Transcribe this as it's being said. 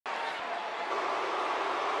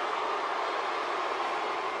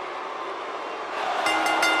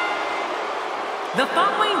The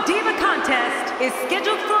following Diva contest is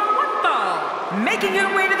scheduled for one fall. Making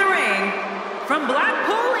her way to the ring from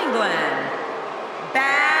Blackpool, England,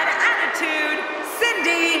 Bad Attitude,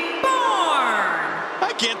 Cindy Bourne.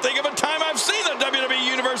 I can't think of a time I've seen the WWE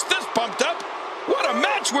Universe this pumped up. What a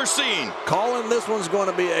match we're seeing. Calling this one's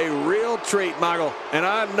going to be a real treat, Michael, and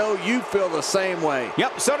I know you feel the same way.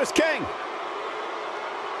 Yep, so does King.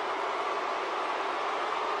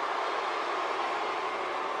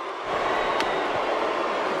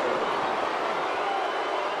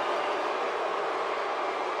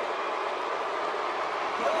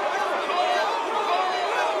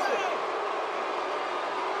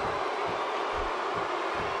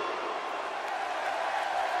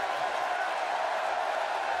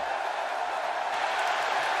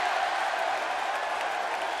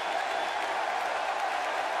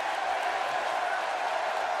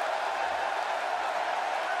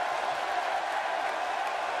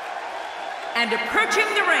 And approaching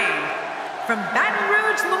the ring from Baton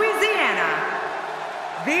Rouge, Louisiana,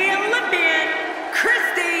 the Olympian,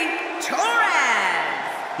 Christy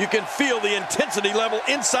Torres. You can feel the intensity level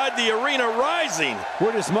inside the arena rising.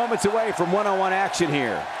 We're just moments away from one-on-one action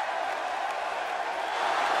here.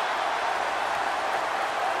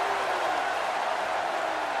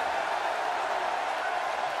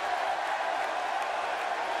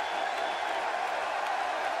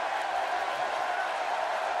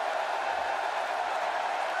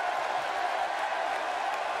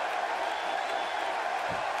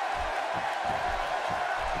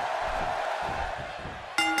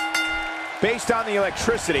 Based on the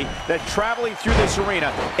electricity that's traveling through this arena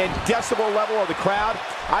and decibel level of the crowd,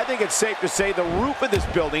 I think it's safe to say the roof of this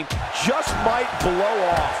building just might blow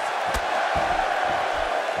off.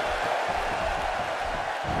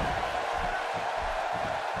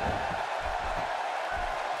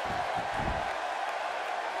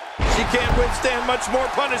 She can't withstand much more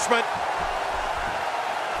punishment.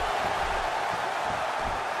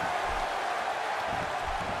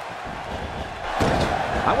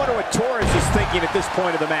 I wonder what Torres is thinking at this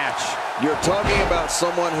point of the match. You're talking about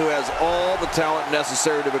someone who has all the talent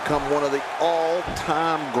necessary to become one of the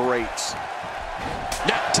all-time greats.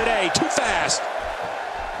 Not today, too fast.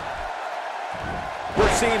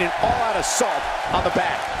 We're seeing an all-out assault on the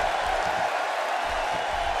back.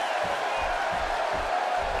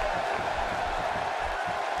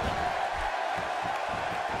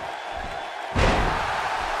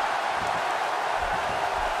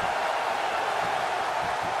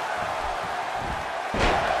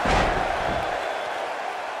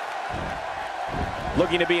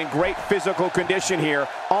 Looking to be in great physical condition here,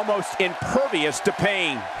 almost impervious to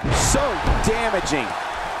pain. So damaging.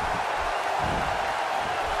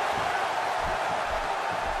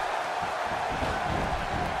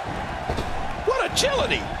 What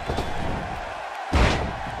agility!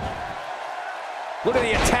 Look at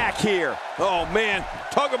the attack here. Oh man,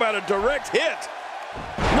 talk about a direct hit.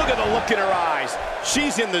 Look at the look in her eyes.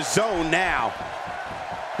 She's in the zone now.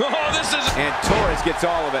 Oh, this is... And Torres gets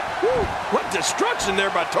all of it. Woo, what destruction there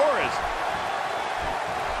by Torres.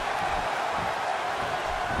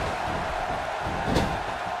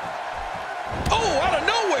 Oh, out of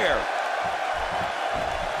nowhere.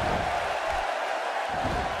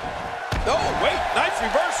 Oh, wait, nice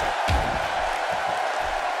reversal.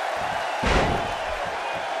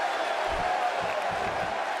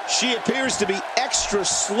 She appears to be extra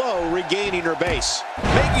slow regaining her base.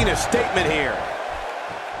 Making a statement here.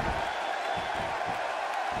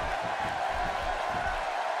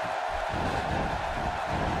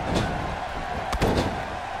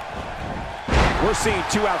 We're seeing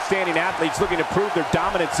two outstanding athletes looking to prove their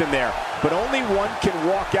dominance in there, but only one can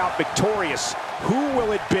walk out victorious. Who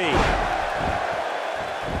will it be?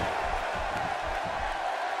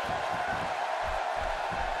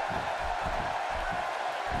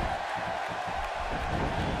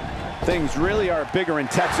 Things really are bigger in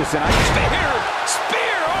Texas than I Spear!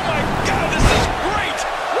 Spear! Oh my God, this is great!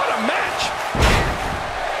 What a match!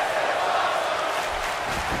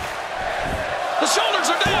 The shoulders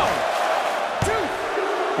are down!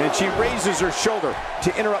 And she raises her shoulder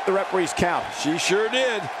to interrupt the referee's count. She sure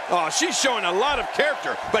did. Oh, she's showing a lot of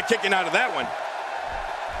character by kicking out of that one.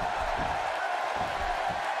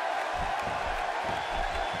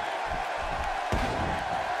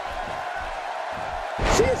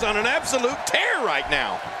 She is on an absolute tear right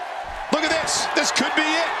now. Look at this. This could be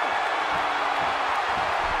it.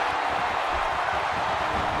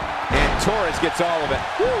 And Torres gets all of it.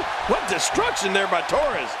 Woo, what destruction there by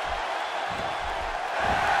Torres.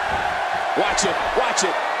 Watch it. Watch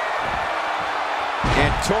it.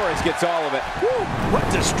 And Torres gets all of it. Woo, what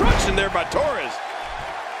destruction there by Torres.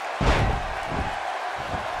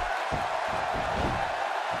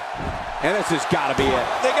 And this has got to be it.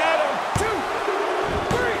 They got him. 2,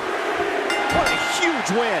 3. What a huge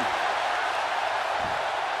win.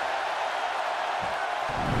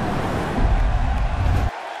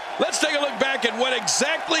 Let's take a look back at what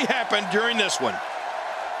exactly happened during this one.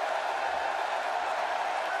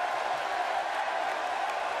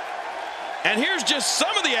 And here's just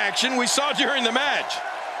some of the action we saw during the match.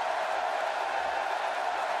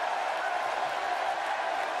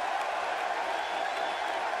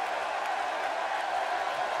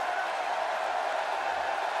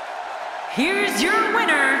 Here's your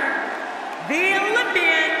winner, the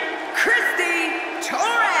Olympian, Christy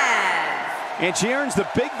Torres. And she earns the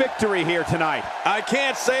big victory here tonight. I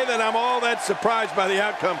can't say that I'm all that surprised by the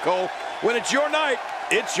outcome, Cole. When it's your night,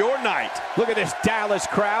 it's your night. Look at this Dallas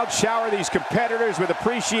crowd shower these competitors with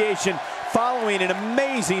appreciation following an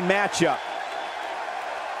amazing matchup.